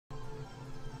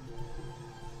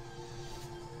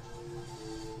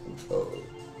Oh.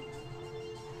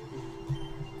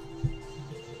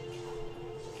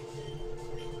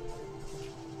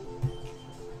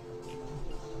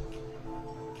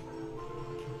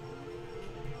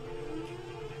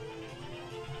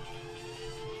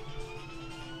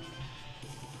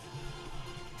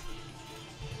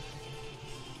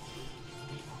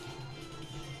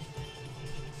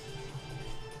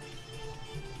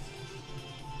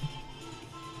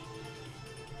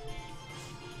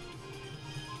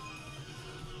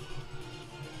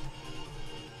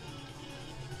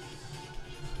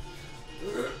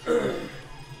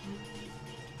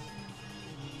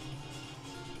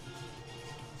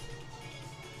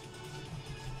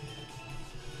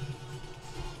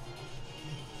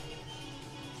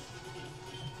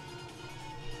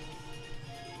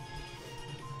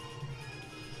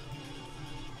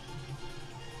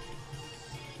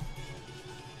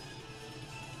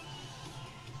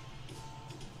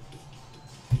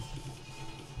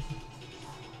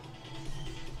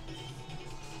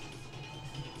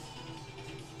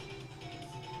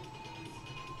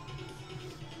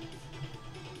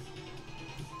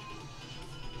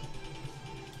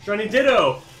 Shiny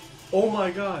Ditto! Oh my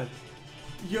god.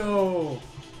 Yo!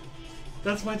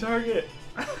 That's my target!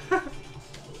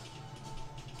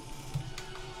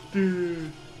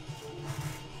 Dude.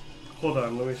 Hold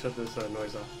on, let me shut this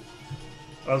noise off.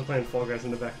 I was playing Fall Guys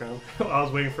in the background. I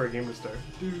was waiting for a game to start.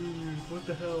 Dude, what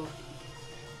the hell?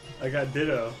 I got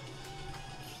Ditto.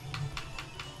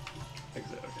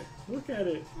 Exit, okay. Look at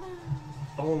it.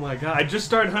 Oh my god, I just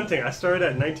started hunting. I started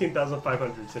at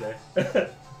 19,500 today.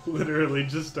 Literally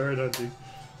just started hunting.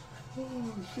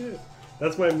 Oh shit.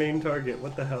 That's my main target.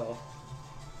 What the hell?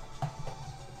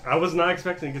 I was not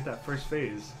expecting to get that first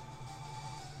phase.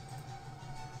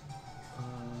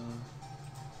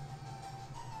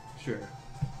 Sure.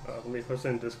 Let me post it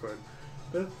in Discord.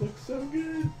 That looks so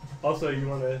good. Also, you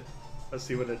want to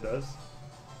see what it does?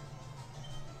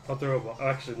 I'll throw a ball.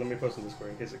 Actually, let me post in Discord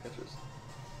in case it catches.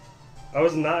 I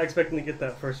was not expecting to get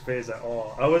that first phase at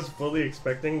all. I was fully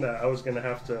expecting that I was going to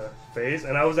have to phase,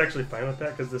 and I was actually fine with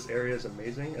that because this area is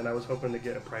amazing, and I was hoping to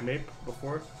get a Primeape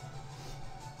before.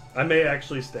 I may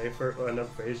actually stay for another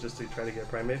phase just to try to get a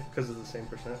Primeape because of the same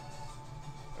percent.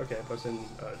 Okay, I posted in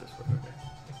Discord, okay.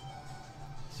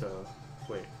 So,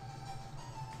 wait.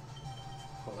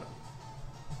 Hold on.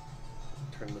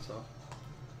 Turn this off.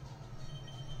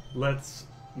 Let's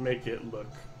make it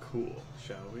look cool,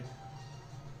 shall we?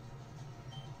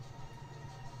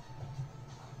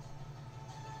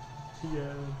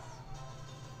 Yes.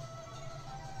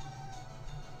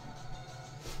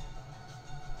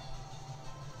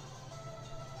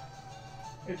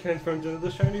 It transformed into the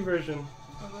shiny version.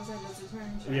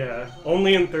 Yeah,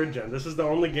 only in 3rd gen. This is the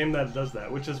only game that does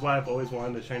that, which is why I've always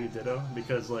wanted a shiny Ditto,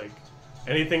 because like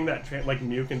anything that like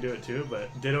Mew can do it too, but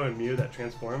Ditto and Mew that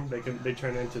transform, they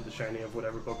turn into the shiny of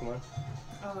whatever Pokemon.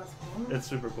 Oh, that's cool. It's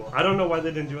super cool. I don't know why they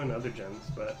didn't do it in other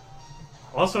gens, but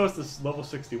also it's this level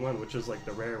 61, which is like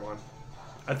the rare one.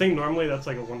 I think normally that's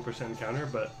like a 1% encounter,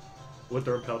 but with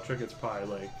the Repel trick, it's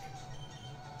probably like,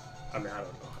 I mean, I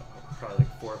don't know, probably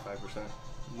like 4 or 5%.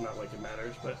 Not like it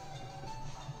matters, but.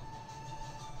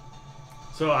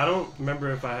 So I don't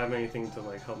remember if I have anything to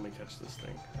like help me catch this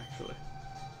thing, actually.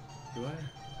 Do I?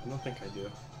 I don't think I do.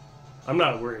 I'm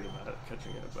not worried about it,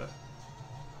 catching it, but.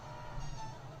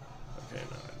 Okay,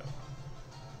 no, I don't.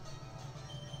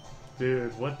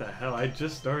 Dude, what the hell? I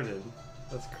just started.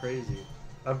 That's crazy.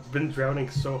 I've been drowning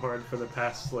so hard for the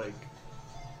past, like,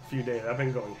 few days. I've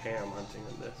been going ham hunting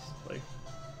in this. Like,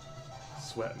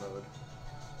 sweat mode.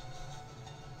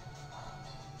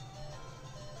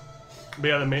 But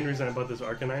yeah, the main reason I bought this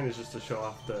Arcanine is just to show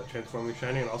off the transforming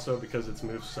shiny, and also because its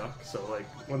moves suck. So, like,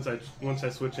 once I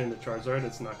switch into Charizard,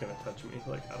 it's not going to touch me,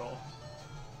 like, at all.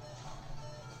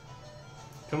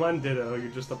 Come on, Ditto.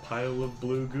 You're just a pile of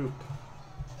blue goop.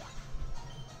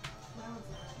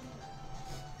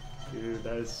 Dude,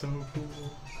 that is so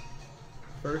cool.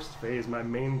 First phase, my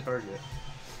main target.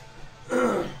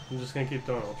 I'm just gonna keep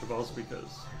throwing Ultra Balls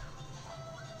because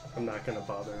I'm not gonna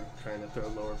bother trying to throw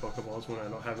lower Pokeballs when I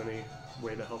don't have any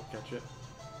way to help catch it.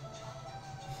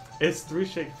 It's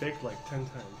 3-shake fake like 10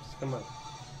 times. Come on.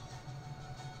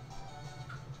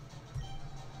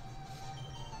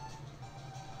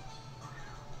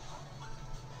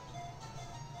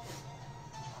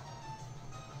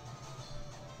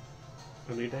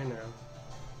 Any day now.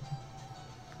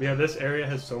 But yeah, this area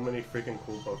has so many freaking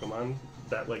cool Pokemon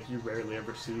that like you rarely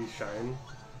ever see shine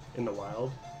in the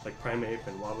wild. Like Primeape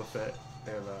and Wobbuffet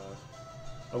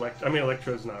and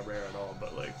Electrode's not rare at all,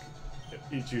 but like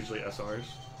it's usually SRs.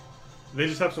 They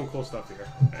just have some cool stuff here.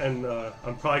 And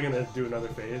I'm probably gonna do another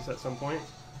phase at some point.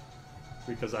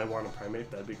 because I want a primate.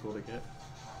 That'd be cool to get.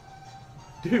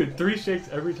 Dude, 3 shakes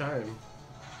every time.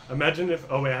 Imagine if...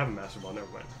 Oh wait, I have a Master Ball,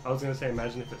 never mind. I was gonna say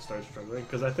imagine if it starts struggling,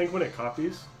 because I think when it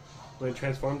copies, when it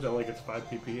transforms, it only gets 5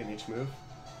 PP in each move.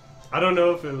 I don't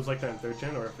know if it was like that in 3rd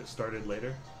gen or if it started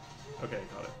later. Okay,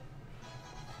 got it.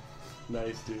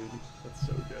 Nice, dude. That's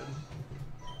so good.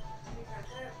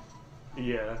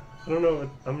 Yeah. I don't know what...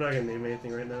 I'm not gonna name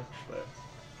anything right now, but...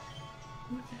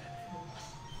 Look at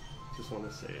it. Just want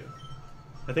to save.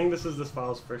 I think this is this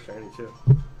file's first shiny, too.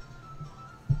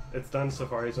 It's done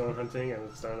Safari Zone hunting and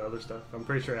it's done other stuff. I'm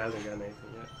pretty sure it hasn't gotten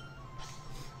anything yet.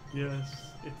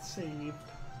 Yes, it's saved.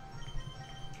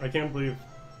 I can't believe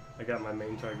I got my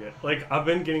main target. Like, I've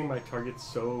been getting my targets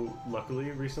so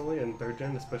luckily recently in 3rd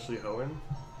gen, especially Hoenn.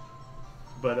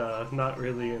 But not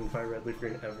really in FireRed Leaf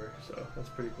Green ever, so that's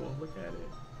pretty cool. Look at it.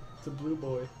 It's a blue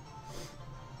boy.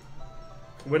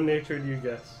 What nature do you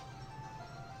guess?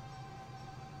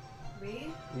 Me?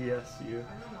 Yes, you.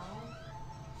 I don't know.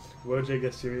 Woj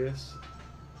guess serious.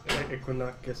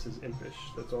 Equinox guesses impish.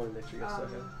 That's the only nature guess I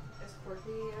have. Is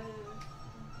quirky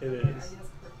It okay, is. I guess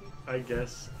quirky. I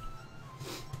guess.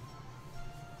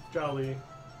 Jolly.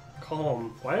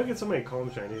 Calm. Why do I get so many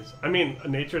calm shinies? I mean,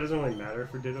 nature doesn't really matter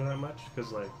for Ditto that much,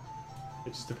 because, like,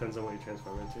 it just depends on what you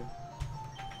transform into.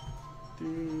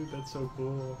 Dude, that's so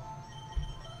cool.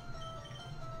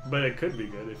 But it could be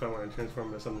good if I want to transform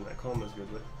into something that Calm is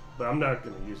good with. But I'm not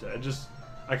going to use it.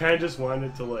 I kind of just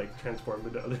wanted to, like, transform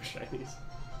into other shinies.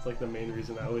 It's, like, the main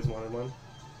reason I always wanted one.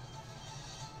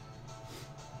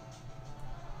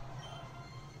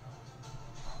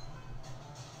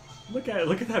 Look at it.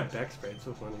 Look at that back spray. It's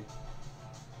so funny.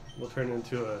 We'll turn it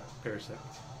into a Parasect.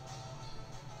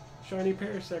 Shiny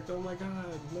Parasect. Oh my god.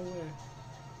 No way.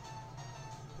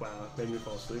 Wow. Made me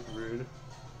fall asleep. Rude.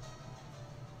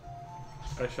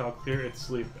 I shall clear its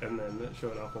sleep and then show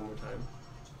it off one more time.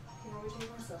 Can we take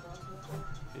myself out to the floor?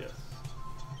 Yes.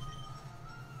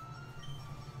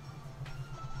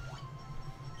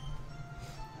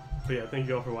 But yeah, thank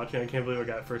you all for watching. I can't believe I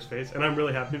got first face. And I'm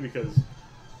really happy because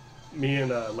me and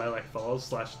Lilac Falls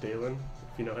 / Dalen,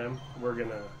 if you know him, we're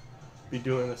gonna be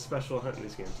doing a special hunt in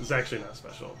these games. It's actually not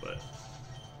special, but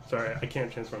sorry, I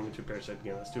can't transform into Parasite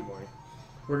again. That's too boring.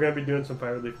 We're gonna be doing some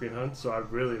FireRed Leaf Green hunts, so I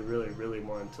really, really, really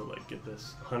wanted to like get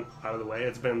this hunt out of the way.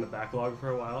 It's been in the backlog for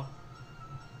a while,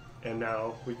 and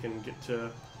now we can get to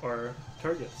our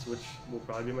targets, which will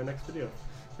probably be my next video.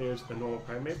 There's a normal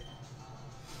primate,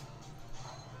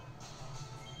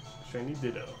 shiny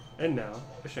Ditto, and now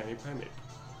a shiny primate.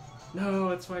 No,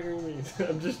 it's swaggering me.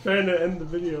 I'm just trying to end the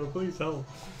video. Please help.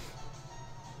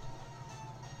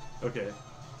 Okay.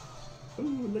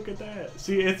 Ooh, look at that.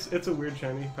 See, it's a weird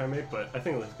shiny primate, but I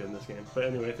think it looks good in this game. But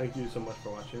anyway, thank you so much for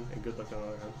watching, and good luck on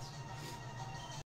all our hunts.